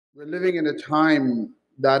We're living in a time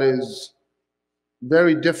that is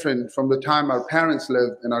very different from the time our parents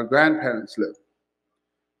lived and our grandparents lived.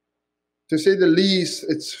 To say the least,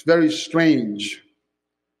 it's very strange.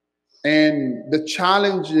 And the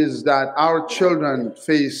challenges that our children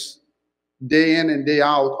face day in and day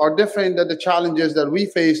out are different than the challenges that we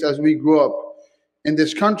faced as we grew up in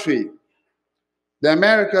this country. The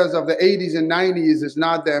Americas of the 80s and 90s is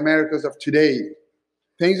not the Americas of today.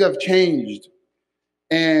 Things have changed.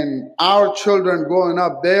 And our children growing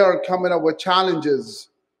up, they are coming up with challenges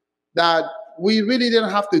that we really didn't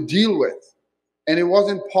have to deal with. And it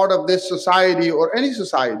wasn't part of this society or any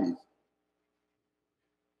society.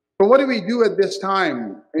 So what do we do at this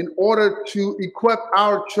time in order to equip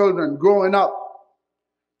our children growing up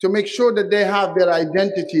to make sure that they have their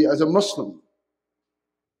identity as a Muslim?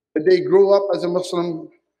 That they grow up as a Muslim,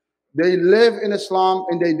 they live in Islam,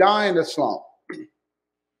 and they die in Islam.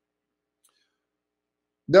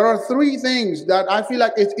 There are three things that I feel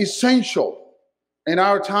like it's essential in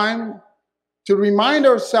our time to remind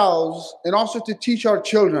ourselves and also to teach our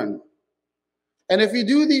children. And if we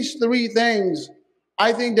do these three things,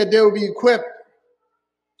 I think that they will be equipped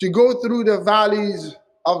to go through the valleys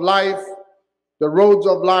of life, the roads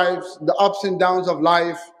of life, the ups and downs of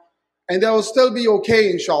life, and they will still be okay,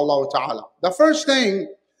 inshallah ta'ala. The first thing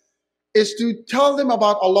is to tell them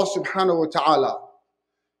about Allah subhanahu wa ta'ala.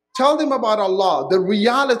 Tell them about Allah, the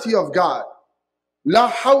reality of God.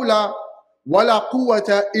 La hawla wa la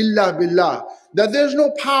quwwata illa billah. That there's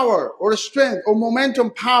no power or strength or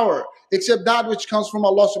momentum power except that which comes from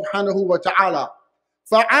Allah subhanahu wa ta'ala.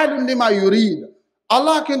 Fa'alun lima yurid.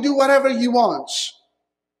 Allah can do whatever He wants.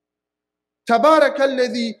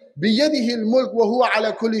 Tabarakalladhi biyadihi al-mulk wa huwa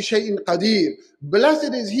ala kulli shay'in qadir.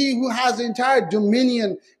 Blessed is He who has the entire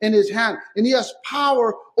dominion in His hand, and He has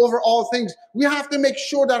power over all things. We have to make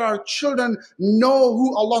sure that our children know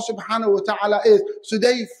who Allah subhanahu wa ta'ala is, so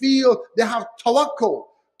they feel they have tawakkul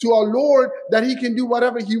to our Lord, that He can do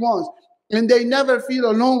whatever He wants. And they never feel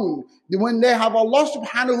alone. When they have Allah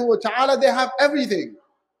subhanahu wa ta'ala, they have everything.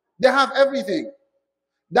 They have everything.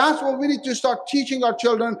 That's what we need to start teaching our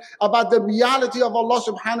children about the reality of Allah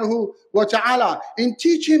subhanahu wa ta'ala. And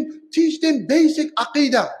teach them basic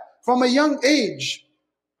aqidah from a young age.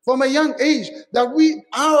 From a young age, that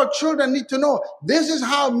our children need to know. This is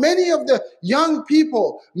how many of the young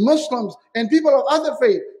people, Muslims and people of other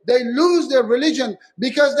faith, they lose their religion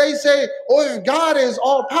because they say, oh, if God is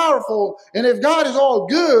all powerful and if God is all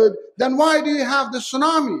good, then why do you have the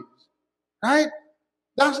tsunami? Right?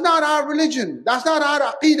 That's not our religion. That's not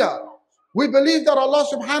our aqidah. We believe that Allah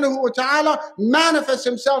subhanahu wa ta'ala manifests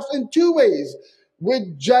Himself in two ways.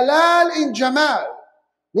 With jalal and jamal.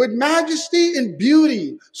 With majesty and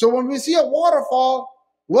beauty. So when we see a waterfall,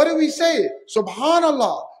 what do we say?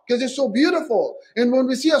 Subhanallah, because it's so beautiful. And when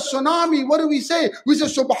we see a tsunami, what do we say? We say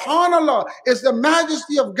Subhanallah, it's the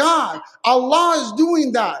majesty of God. Allah is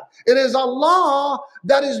doing that. It is Allah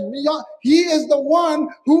that is beyond. He is the one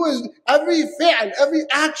who is every fi'l, every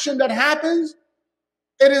action that happens,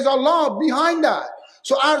 it is Allah behind that.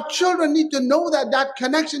 So our children need to know that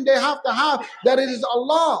connection they have to have, that it is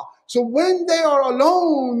Allah. So when they are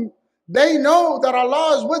alone, they know that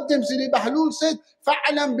Allah is with them. Sidi Bahlul said,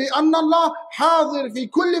 فَعْلَمْ بِأَنَّ اللَّهَ حَاضِرْ فِي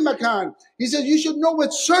كُلِّ مَكَانٍ. He said, you should know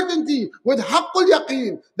with certainty, with haqqul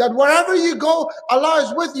yaqeen, that wherever you go, Allah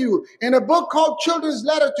is with you. In a book called Children's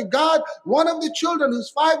Letter to God, one of the children who's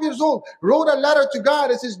 5 years old wrote a letter to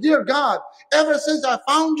God. It says, dear God, ever since I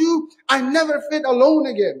found you, I never felt alone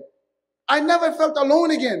again. I never felt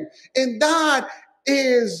alone again. And that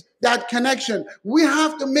is that connection. We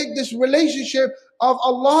have to make this relationship of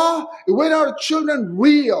Allah with our children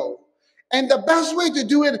real. And the best way to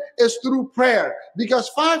do it is through prayer. Because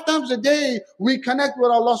 5 times a day we connect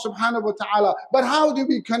with Allah subhanahu wa ta'ala. But how do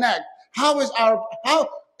we connect? How is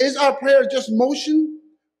our prayer just motion?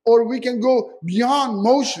 Or we can go beyond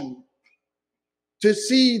motion to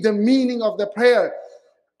see the meaning of the prayer.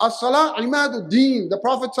 As-salah imaduddin. The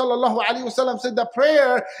Prophet sallallahu alaihi wasallam said the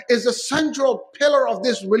prayer is the central pillar of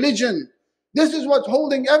this religion. This is what's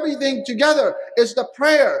holding everything together. It's the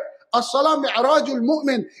prayer. As-salah mi'rajul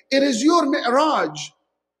mu'min. It is your mi'raj.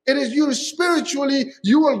 It is you spiritually.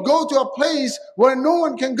 You will go to a place where no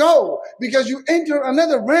one can go because you enter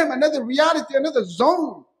another realm, another reality, another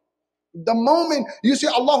zone. The moment you say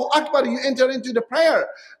Allahu Akbar, you enter into the prayer.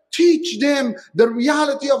 Teach them the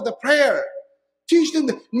reality of the prayer. Teach them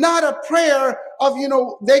not a prayer of,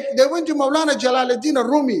 they went to Mawlana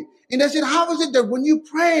Rumi and they said, how is it that when you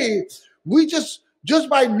pray, we just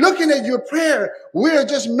by looking at your prayer, we're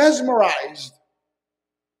just mesmerized.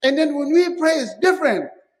 And then when we pray, it's different.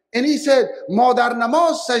 And he said, ما در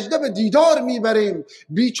نماز سجده به دیدار میبریم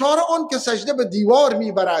بیچاره آن که سجده به دیوار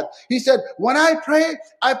میبرد. He said, when I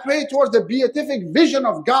pray towards the beatific vision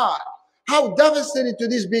of God. How devastating to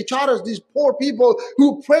these becharas, these poor people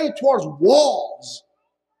who pray towards walls.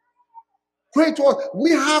 Pray towards.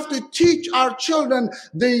 We have to teach our children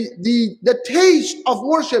the taste of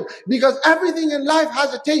worship, because everything in life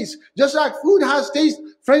has a taste. Just like food has taste,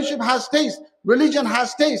 friendship has taste, religion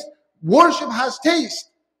has taste, worship has taste.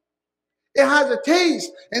 It has a taste.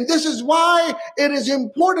 And this is why it is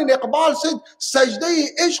important. Iqbal said, Sajda-e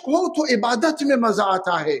ishq ho to ibadat mein maza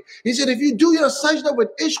aata hai. He said, if you do your sajda with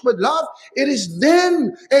ishq, with love, it is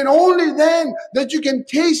then and only then that you can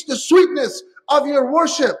taste the sweetness of your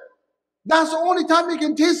worship. That's the only time you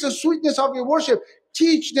can taste the sweetness of your worship.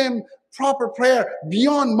 Teach them proper prayer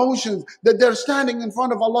beyond motions, that they're standing in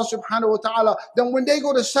front of Allah subhanahu wa ta'ala. Then when they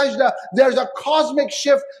go to sajda, there's a cosmic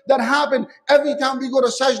shift that happens every time we go to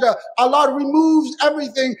sajda. Allah removes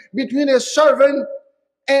everything between his servant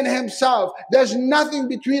and himself. There's nothing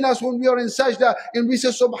between us when we are in sajda and we say,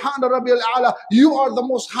 Subhana Rabbil A'la, you are the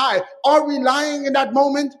most high. Are we lying in that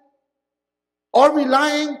moment? Are we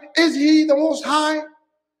lying? Is he the most high?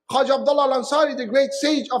 Khaja Abdullah al-Ansari, the great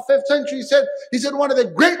sage of 5th century, he said one of the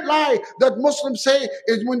great lies that Muslims say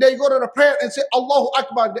is when they go to the prayer and say Allahu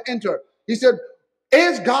Akbar, they enter. He said,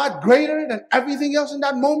 is God greater than everything else in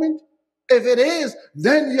that moment? If it is,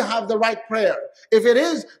 then you have the right prayer. If it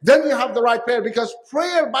is, then you have the right prayer, because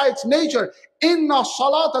prayer by its nature, inna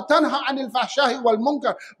salata tanha anil fahshahi wal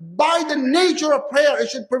munkar. By the nature of prayer, it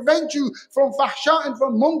should prevent you from fahsha and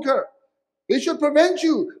from munkar. It should prevent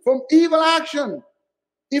you from evil action.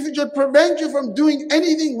 If it should prevent you from doing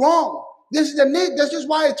anything wrong. This is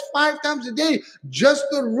why it's 5 times a day, just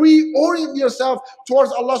to reorient yourself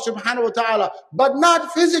towards Allah subhanahu wa ta'ala, but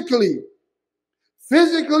not physically.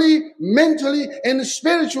 Physically, mentally, and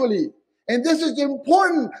spiritually. And this is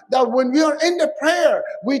important, that when we are in the prayer,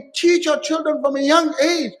 we teach our children from a young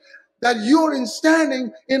age that you're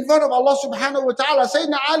standing in front of Allah subhanahu wa ta'ala.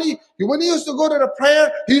 Sayyidina Ali, when he used to go to the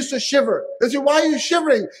prayer, he used to shiver. They said, why are you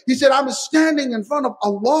shivering? He said, I'm standing in front of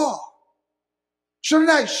Allah. Shouldn't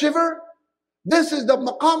I shiver? This is the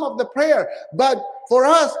maqam of the prayer. But for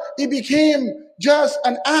us, it became just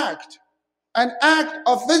an act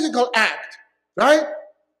of physical act, right?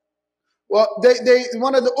 Well,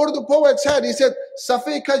 one of the Urdu poets said, he said,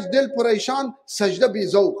 Safe kaj dil pareshan sajda bi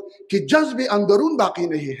zawq ki jazb andarun baqi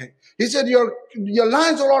nahi hai. He said, your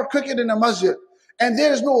lines are all crooked in a masjid, and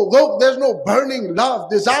there is no zawq, there's no burning love,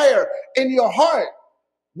 desire in your heart.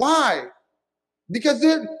 Why? Because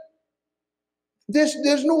there's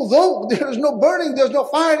no zawq, there's no burning, there's no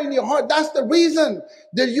fire in your heart. That's the reason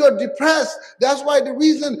that you're depressed. That's why the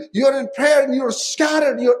reason you're in prayer and you're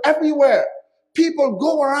scattered, you're everywhere. People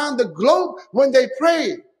go around the globe when they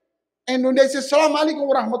pray. And when they say, Assalamu alaikum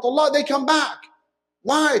wa rahmatullah, they come back.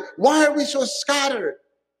 Why? Why are we so scattered?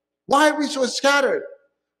 Why are we so scattered?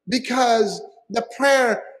 Because the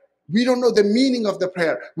prayer, we don't know the meaning of the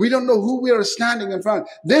prayer. We don't know who we are standing in front.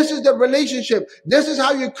 This is the relationship. This is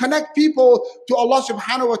how you connect people to Allah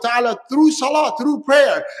subhanahu wa ta'ala, through salah, through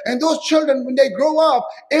prayer. And those children, when they grow up,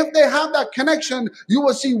 if they have that connection, you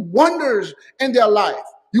will see wonders in their life.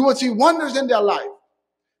 You will see wonders in their life.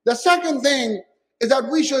 The second thing is that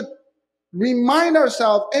we should remind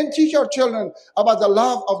ourselves and teach our children about the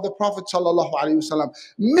love of the Prophet sallallahu alaihi wasallam.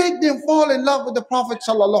 Make them fall in love with the Prophet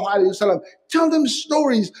sallallahu alaihi wasallam. Tell them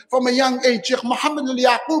stories from a young age. Sheikh Muhammad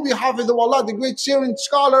al-Yaqubi, hafidhahullah, the great Syrian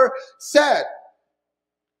scholar, said,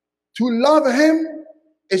 to love him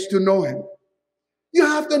is to know him. You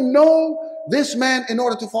have to know this man in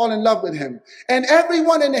order to fall in love with him. And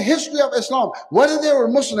everyone in the history of Islam, whether they were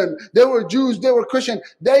Muslim, they were Jews, they were Christian,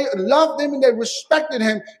 they loved him and they respected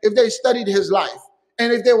him if they studied his life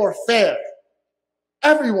and if they were fair.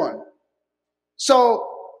 Everyone. So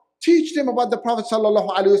teach them about the Prophet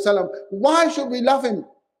sallallahu alaihi wasallam. Why should we love him?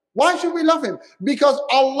 Why should we love him? Because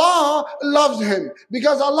Allah loves him.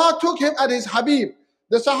 Because Allah took him as his Habib.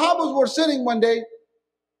 The Sahabas were sitting one day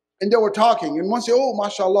and they were talking, and one said, oh,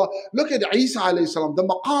 mashallah, look at Isa alayhi salam, the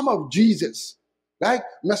maqam of Jesus, like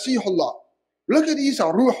Masihullah. Look at Isa,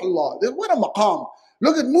 Ruhullah. What a maqam.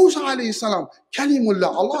 Look at Musa alayhi salam,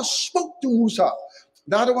 Kalimullah. Allah spoke to Musa.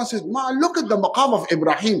 The other one says, look at the maqam of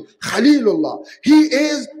Ibrahim, Khalilullah. He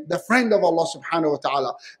is the friend of Allah subhanahu wa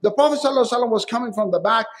ta'ala. The Prophet sallallahu alaihi wasallam was coming from the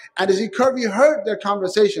back, and as he curved, he heard their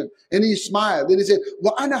conversation, and he smiled. Then he said,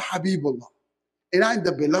 wa ana Habibullah. And I'm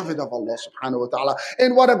the beloved of Allah subhanahu wa ta'ala.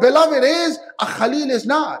 And what a beloved is, a Khalil is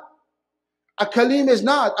not. A Kalim is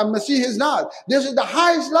not. A Masih is not. This is the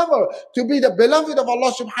highest level, to be the beloved of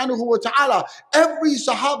Allah subhanahu wa ta'ala. Every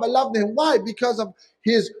Sahaba loved him. Why? Because of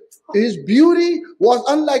his His beauty was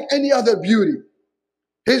unlike any other beauty.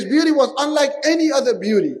 His beauty was unlike any other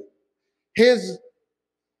beauty. His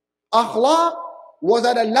akhlaq was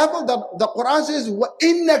at a level that the Quran says,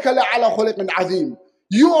 وَإِنَّكَ لَعَلَى خُلِقٍ عَظِيمٍ.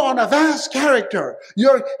 You are on a vast character.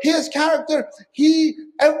 His character,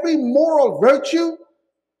 every moral virtue,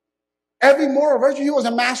 he was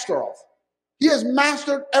a master of. He has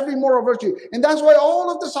mastered every moral virtue. And that's why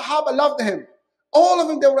all of the Sahaba loved him. All of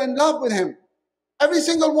them, they were in love with him. Every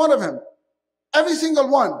single one of him. Every single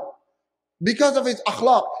one. Because of his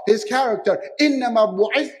akhlaq, his character. إِنَّمَا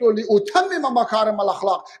بُعِثْتُ لِأُتَمِّمَ مَكَارِمَ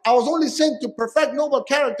الْأَخْلَاقِ. I was only sent to perfect noble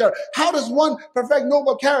character. How does one perfect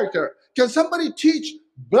noble character? Can somebody teach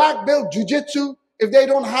black belt jiu-jitsu if they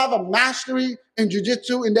don't have a mastery in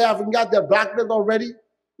jiu-jitsu and they haven't got their black belt already?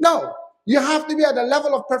 No. You have to be at a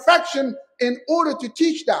level of perfection in order to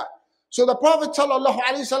teach that. So the Prophet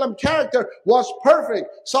ﷺ character was perfect.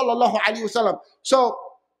 ﷺ. So,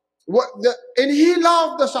 and he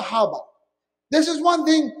loved the Sahaba. This is one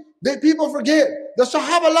thing that people forget. The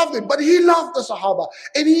Sahaba loved him, but he loved the Sahaba.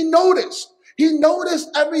 And he noticed. He noticed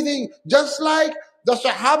everything. Just like the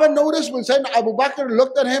Sahaba noticed when Sayyidina Abu Bakr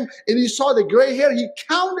looked at him and he saw the gray hair. He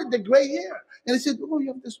counted the gray hair. And he said, oh,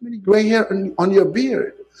 you have this many gray hair on your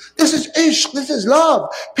beard. This is ishq. This is love.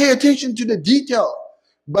 Pay attention to the detail.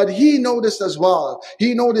 But he noticed as well.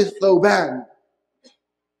 He noticed Thawban.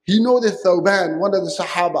 He noticed Thawban, one of the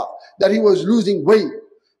Sahaba, that he was losing weight.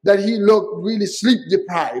 That he looked really sleep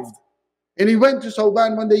deprived. And he went to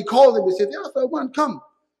Thawban when they called him. He said, yeah, Thawban, come.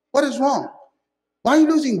 What is wrong? Why are you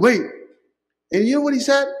losing weight? And you know what he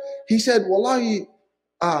said? He said, Wallahi,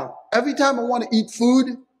 every time I want to eat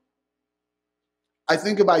food, I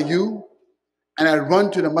think about you and I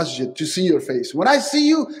run to the masjid to see your face. When I see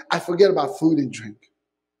you, I forget about food and drink.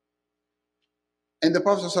 And the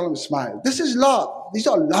Prophet ﷺ smiled. This is love. These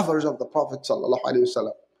are lovers of the Prophet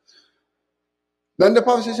ﷺ. Then the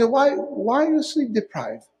Prophet said, why are you sleep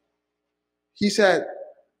deprived? He said,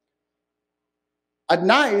 at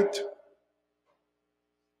night,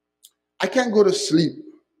 I can't go to sleep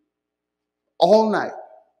all night.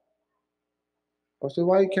 I said,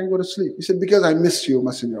 why you can't go to sleep? He said, because I miss you,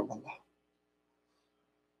 Messenger of Allah.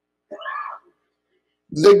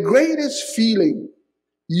 The greatest feeling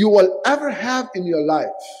you will ever have in your life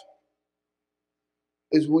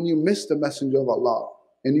is when you miss the Messenger of Allah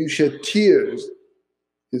and you shed tears.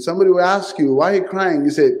 And somebody will ask you, why are you crying?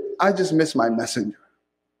 You say, I just miss my messenger.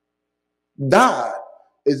 That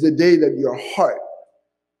is the day that your heart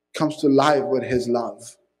comes to life with his love.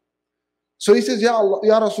 So he says, Ya Allah,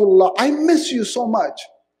 Ya Rasulullah, I miss you so much.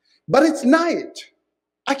 But it's night.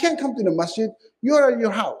 I can't come to the masjid. You're at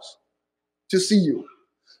your house to see you.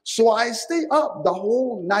 So I stay up the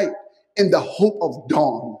whole night in the hope of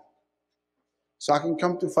dawn. So I can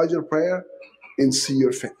come to Fajr prayer and see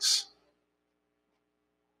your face.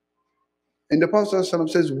 And the Prophet ﷺ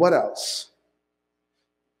says, what else?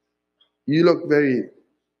 You look very,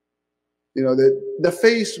 the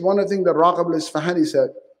face, one of the things that Raqab al-Isfahani said,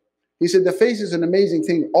 he said, the face is an amazing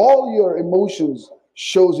thing. All your emotions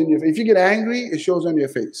shows in your face. If you get angry, it shows on your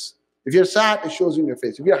face. If you're sad, it shows in your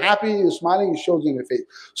face. If you're happy, you're smiling, it shows in your face.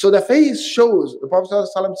 So the face shows, the Prophet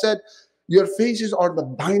ﷺ said, your faces are the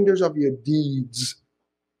binders of your deeds,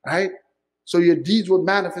 right? So your deeds would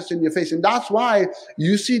manifest in your face. And that's why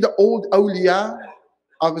you see the old awliya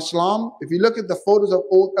of Islam. If you look at the photos of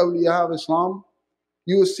old awliya of Islam,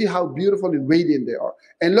 you will see how beautiful and radiant they are.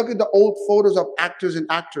 And look at the old photos of actors and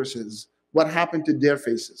actresses, what happened to their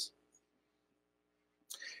faces.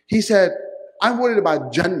 He said, I'm worried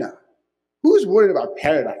about Jannah. Who's worried about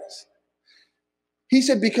paradise? He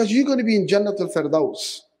said, because you're going to be in Jannat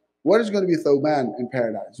al-Firdaus. What is going to be Thawban in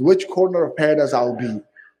paradise? Which corner of paradise I'll be?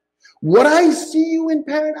 Would I see you in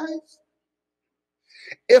paradise?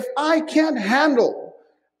 If I can't handle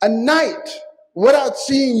a night without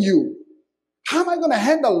seeing you, how am I going to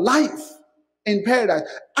handle life in paradise?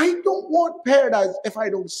 I don't want paradise if I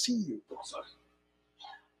don't see you.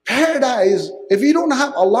 Paradise, if you don't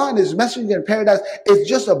have Allah and His Messenger in paradise, it's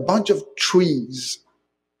just a bunch of trees.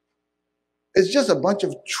 It's just a bunch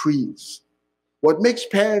of trees. What makes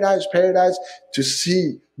paradise, paradise, to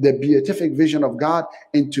see the beatific vision of God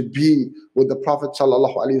and to be with the Prophet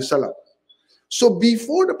sallallahu alaihi wasallam. So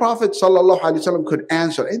before the Prophet sallallahu alaihi wasallam could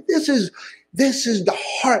answer, and this is the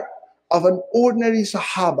heart of an ordinary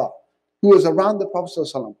Sahaba who was around the Prophet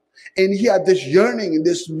sallallahu alaihi wasallam, and he had this yearning and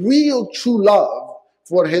this real true love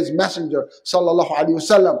for his messenger sallallahu alaihi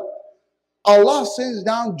wasallam. Allah sends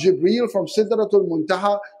down Jibreel from Sidratul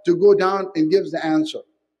Muntaha to go down and gives the answer.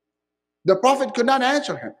 The Prophet could not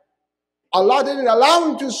answer him. Allah didn't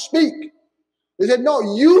allow him to speak. He said,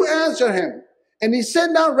 no, you answer him. And he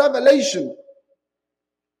sent down revelation.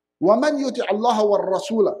 وَمَنْ يُطِعْ اللَّهَ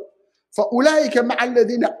وَالرَّسُولَ فَأُولَٰئِكَ مَعَ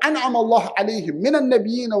الَّذِينَ أَنْعَمَ اللَّهُ عَلَيْهِمْ مِنَ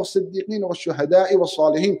النَّبِيِّينَ وَالصِّدِّيقِينَ وَالشُّهَدَاءِ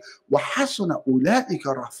وَالصَّالِحِينَ وَحَسُنَ أُولَٰئِكَ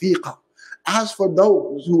رَفِيقًا. As for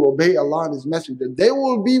those who obey Allah and His Messenger, they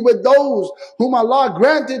will be with those whom Allah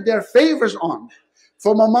granted their favors on,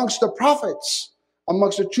 from amongst the prophets,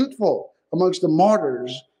 amongst the truthful, amongst the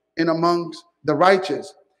martyrs, and amongst the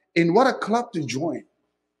righteous. And what a club to join.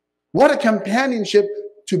 What a companionship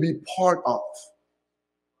to be part of.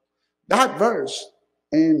 That verse,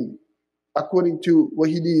 and according to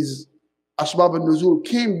Wahidi's Asbab al-Nuzul,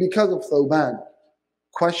 came because of Thawban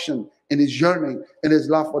question in his yearning, in his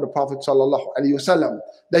love for the Prophet sallallahu alaihi wasallam,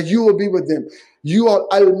 that you will be with them. You are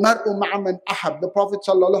al-mar'u ma'a man ahab. The Prophet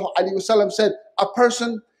sallallahu alaihi wasallam said, a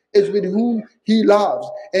person is with whom he loves.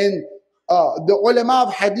 And the ulama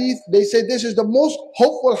of hadith, they say this is the most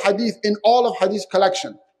hopeful hadith in all of hadith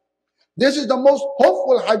collection. This is the most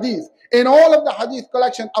hopeful hadith in all of the hadith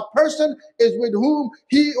collection. A person is with whom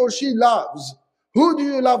he or she loves. Who do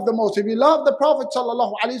you love the most? If you love the Prophet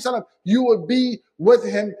sallallahu alaihi wasallam, you will be with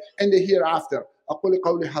him in the hereafter. أقول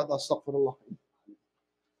قولي هذا استغفر الله.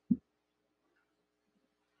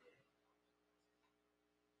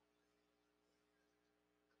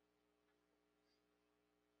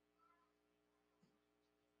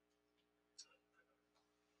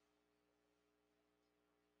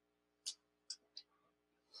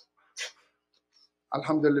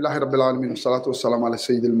 الحمد لله رب العالمين والصلاة والسلام على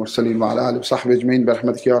سيد المرسلين وعلى آله وصحبه أجمعين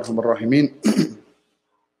برحمتك يا أرحم الراحمين.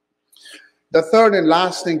 The third and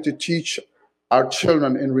last thing to teach our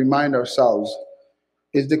children and remind ourselves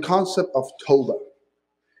is the concept of Tawbah.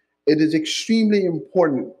 It is extremely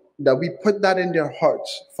important that we put that in their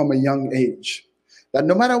hearts from a young age. That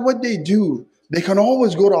no matter what they do, they can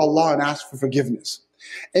always go to Allah and ask for forgiveness.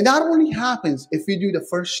 And that only happens if we do the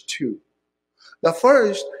first two. The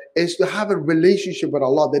first is to have a relationship with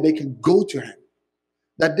Allah, that they can go to Him,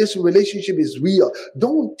 that this relationship is real.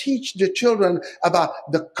 Don't teach the children about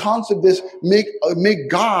the concept, this make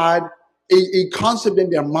God a concept in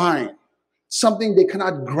their mind, something they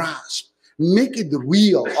cannot grasp. Make it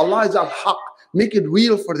real. Allah is al-haq. Make it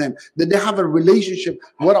real for them, that they have a relationship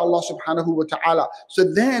with Allah subhanahu wa ta'ala. So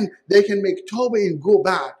then they can make tawbah and go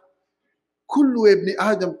back. Kullu ibn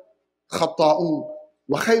Adam khata'un.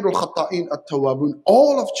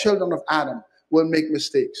 All of children of Adam will make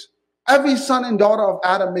mistakes. Every son and daughter of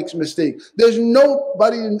Adam makes mistakes. There's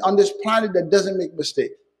nobody on this planet that doesn't make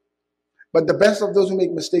mistakes. But the best of those who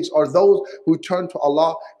make mistakes are those who turn to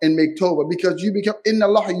Allah and make tawbah. Because you become, Inna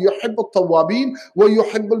Allah yuhibbul tawwabin wa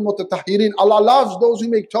yuhibbul mutatahhirin. Allah loves those who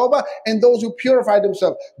make tawbah and those who purify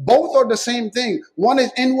themselves. Both are the same thing. One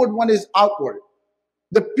is inward, one is outward.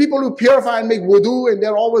 The people who purify and make wudu and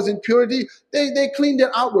they're always in purity, they clean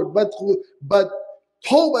their outward. But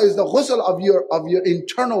tawbah is the ghusl of your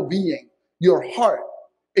internal being, your heart.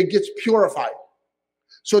 It gets purified.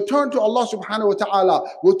 So turn to Allah subhanahu wa ta'ala.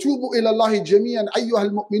 وَتُوبُوا إِلَى اللَّهِ جَمِيعًا أَيُّهَا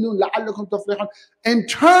الْمُؤْمِنُونَ لَعَلَّكُمْ تُفْلِحُونَ. And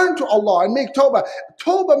turn to Allah and make tawbah.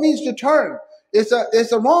 Tawbah means to turn. It's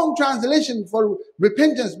a wrong translation for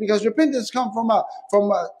repentance, because repentance comes from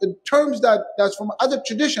terms that's from other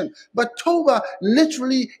tradition. But tawbah,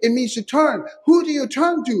 literally, it means to turn. Who do you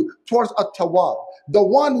turn to? Towards at-tawwab, the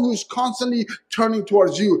one who's constantly turning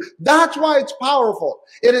towards you. That's why it's powerful.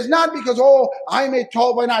 It is not because, oh, I made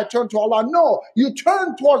tawbah and I turn to Allah. No, you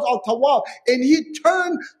turn towards al-tawwab, and He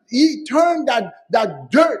turned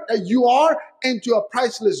that dirt that you are into a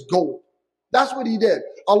priceless gold. That's what He did.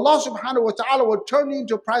 Allah subhanahu wa ta'ala will turn you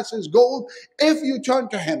into priceless gold if you turn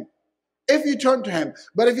to Him. If you turn to Him.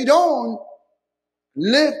 But if you don't,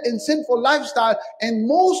 live in sinful lifestyle, and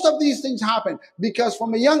most of these things happen because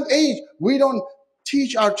from a young age, we don't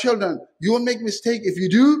teach our children. You will make mistake. If you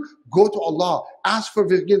do, go to Allah. Ask for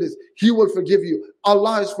forgiveness. He will forgive you.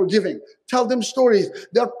 Allah is forgiving. Tell them stories.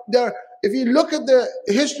 If you look at the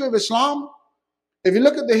history of Islam,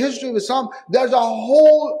 there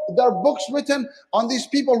are books written on these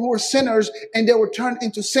people who were sinners and they were turned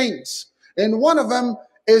into saints. And one of them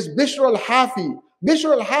is Bishr al-Hafi.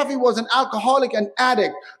 Bishr al-Hafi was an alcoholic and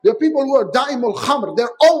addict. There are people who are da'imul khamr.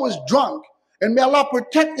 They're always drunk. And may Allah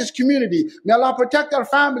protect this community. May Allah protect our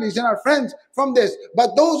families and our friends from this.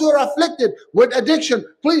 But those who are afflicted with addiction,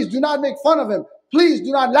 please do not make fun of them. Please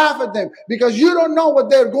do not laugh at them, because you don't know what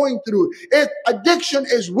they're going through. Addiction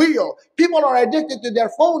is real. People are addicted to their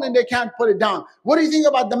phone and they can't put it down. What do you think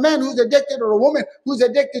about the man who's addicted, or a woman who's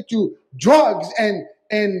addicted to drugs and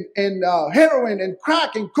heroin and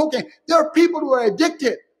crack and cocaine? There are people who are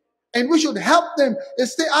addicted, and we should help them and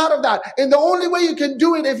stay out of that. And the only way you can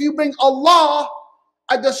do it if you bring Allah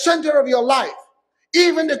at the center of your life.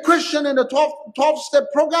 Even the Christian in the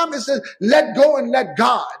 12-step program, it says, let go and let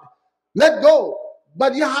God. Let go.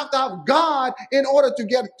 But you have to have God in order to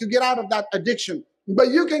get out of that addiction. But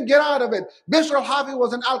you can get out of it. Bishr al-Hafi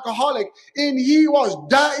was an alcoholic, and he was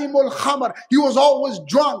da'imul khamar. He was always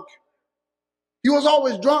drunk. He was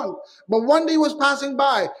always drunk. But one day he was passing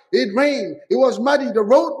by. It rained. It was muddy. The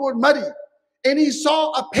road was muddy. And he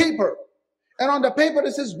saw a paper. And on the paper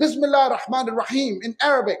it says, Bismillah ar-Rahman ar-Rahim in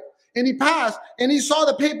Arabic. And he passed and he saw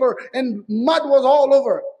the paper and mud was all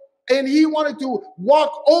over. And he wanted to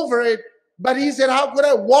walk over it. But he said, how could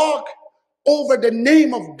I walk over the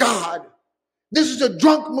name of God? This is a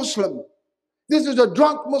drunk Muslim. This is a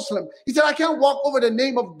drunk Muslim. He said, I can't walk over the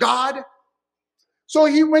name of God. So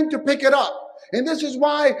he went to pick it up. And this is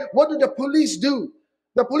why, what do the police do?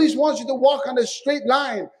 The police want you to walk on a straight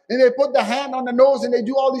line, and they put the hand on the nose and they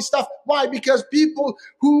do all this stuff. Why? Because people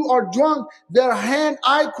who are drunk, their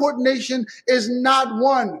hand-eye coordination is not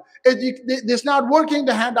one. It's not working,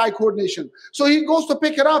 the hand-eye coordination. So he goes to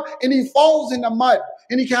pick it up and he falls in the mud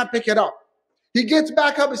and he can't pick it up. He gets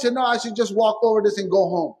back up and says, no, I should just walk over this and go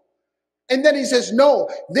home. And then he says, no,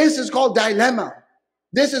 this is called dilemma.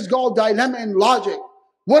 This is called dilemma in logic.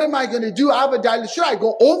 What am I going to do? I have a dilemma. Should I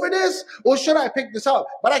go over this or should I pick this up?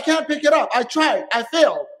 But I can't pick it up. I tried. I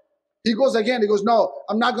failed. He goes again. He goes, no,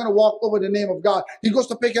 I'm not going to walk over the name of God. He goes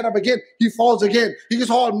to pick it up again. He falls again. He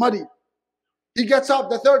gets all muddy. He gets up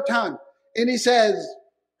the third time and he says,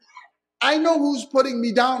 I know who's putting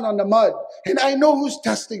me down on the mud and I know who's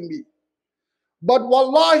testing me. But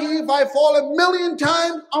wallahi, if I fall 1,000,000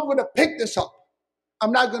 times, I'm going to pick this up.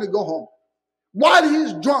 I'm not going to go home. While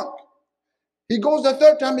he's drunk, he goes the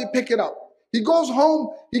third time, he pick it up. He goes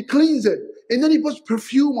home, he cleans it, and then he puts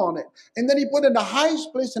perfume on it. And then he put it in the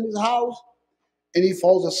highest place in his house, and he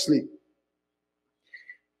falls asleep.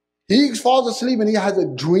 He falls asleep and he has a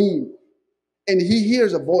dream. And he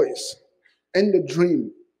hears a voice in the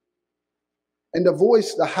dream. And the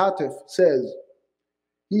voice, the Hatif, says,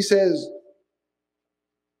 he says,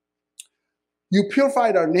 you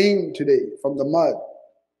purified our name today from the mud,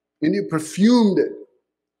 and you perfumed it,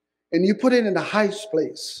 and you put it in the highest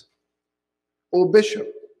place. O Bishop,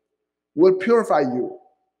 we'll purify you,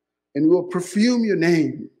 and we'll perfume your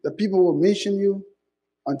name. The people will mention you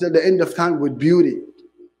until the end of time with beauty.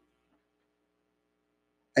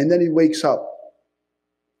 And then he wakes up.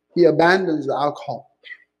 He abandons the alcohol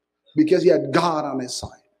because he had God on his side.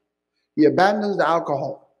 He abandons the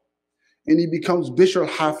alcohol, and he becomes Bishr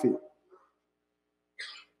al-Hafi.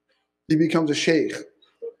 He becomes a sheikh.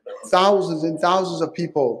 Thousands and thousands of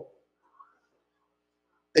people,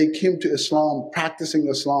 they came to Islam, practicing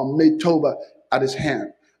Islam, made tawbah at his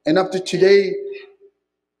hand. And up to today,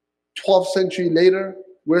 12th century later,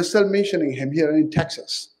 we're still mentioning him here in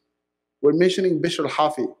Texas. We're mentioning Bishr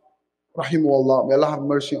al-Hafi, rahimahullah. May Allah have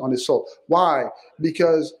mercy on his soul. Why?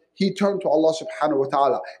 Because he turned to Allah subhanahu wa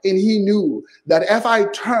ta'ala. And he knew that if I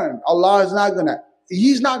turn, Allah is not gonna,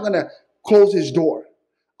 he's not gonna close his door.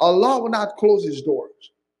 Allah will not close his doors.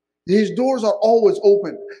 His doors are always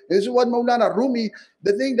open. This is what Mawlana Rumi,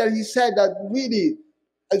 the thing that he said that really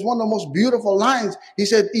is one of the most beautiful lines. He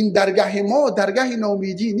said, in dargahi mo, dargahi no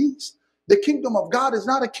mijinis. The kingdom of God is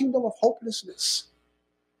not a kingdom of hopelessness.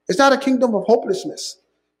 It's not a kingdom of hopelessness.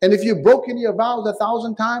 And if you've broken your vows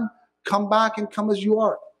 1,000 times, come back and come as you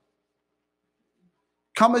are.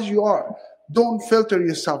 Come as you are. Don't filter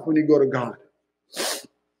yourself when you go to God.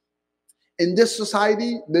 In this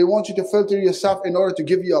society, they want you to filter yourself in order to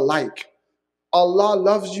give you a like. Allah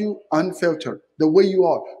loves you unfiltered, the way you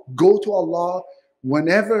are. Go to Allah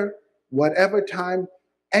whenever, whatever time,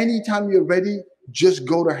 anytime you're ready, just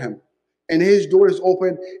go to Him. And His door is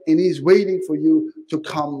open and He's waiting for you to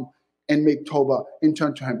come and make tawbah and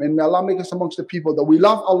turn to Him. And may Allah make us amongst the people that we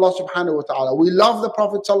love Allah subhanahu wa ta'ala. We love the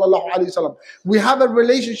Prophet sallallahu alaihi wasallam. We have a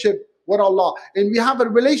relationship with Allah and we have a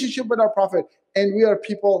relationship with our Prophet, and we are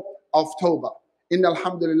people of tawbah. إن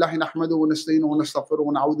الحمد لله نحمده ونستعينه ونستغفره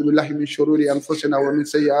ونعوذ بالله من شرور أنفسنا ومن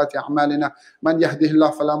سيئات أعمالنا من يهده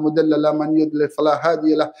الله فلا مضل له من يضلل فلا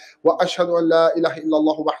هادي له وأشهد أن لا إله إلا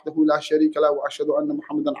الله وحده لا شريك له وأشهد أن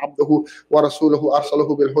محمدا عبده ورسوله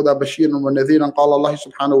أرسله بالهدى بشيرا ونذيرا. قال الله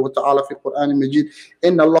سبحانه وتعالى في القرآن المجيد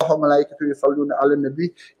إن الله وملائكته يصلون على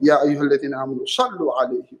النبي يا أيها الذين آمنوا صلوا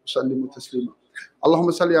عليه وسلموا تسليما.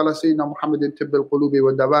 اللهم صل على سيدنا محمد طب القلوب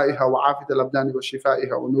ودوائها وعافية الأبدان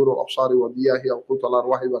وشفائها ونور الأبصار وضيائها وقوت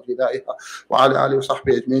الأرواح وغذائها وعلى آله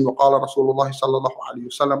وصحبه أجمعين. وقال رسول الله صلى الله عليه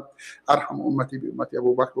وسلم أرحم أمتي بأمتي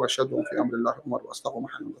أبو بكر وأشهدهم في أمر الله عمر وأصدقهم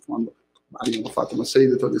محمد عثمان. علي وفاطمة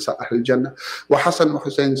سيدة نساء أهل الجنة، وحسن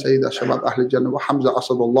وحسين سيدة شباب أهل الجنة، وحمزة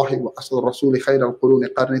أسد الله وأسد الرسول خير القرون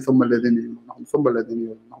قرني ثم الذين يلونهم ثم الذين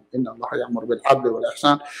يلونهم، إن الله يأمر بالعدل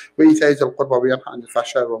والإحسان وإيتاء ذي القربى وينهى عن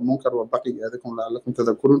الفحشاء والمنكر والبغي يعظكم لعلكم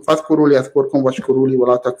تذكرون، فاذكروا لي أذكركم واشكروا لي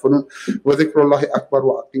ولا تكفرون، وذكر الله أكبر،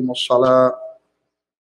 وأقيموا الصلاة